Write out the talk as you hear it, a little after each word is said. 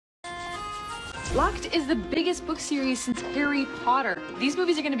Locked is the biggest book series since Harry Potter. These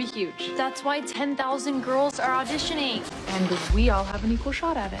movies are going to be huge. That's why 10,000 girls are auditioning. And we all have an equal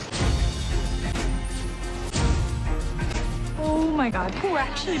shot at it. Oh my God, we're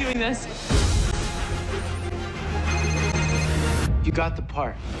actually doing this. You got the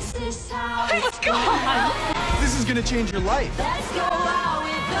part. Let's go! This is gonna change your life.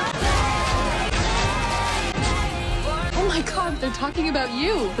 Oh my God, they're talking about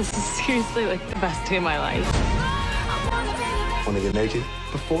you. This is seriously like the best day of my life. Want to get naked?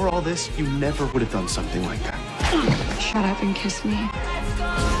 Before all this, you never would have done something like that. Shut up and kiss me.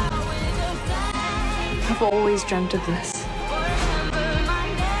 I've always dreamt of this.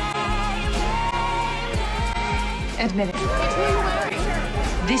 Admit it.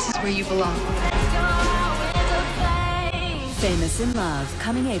 This is where you belong. Famous in Love,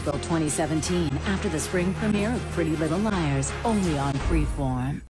 coming April 2017, after the spring premiere of Pretty Little Liars, only on Freeform.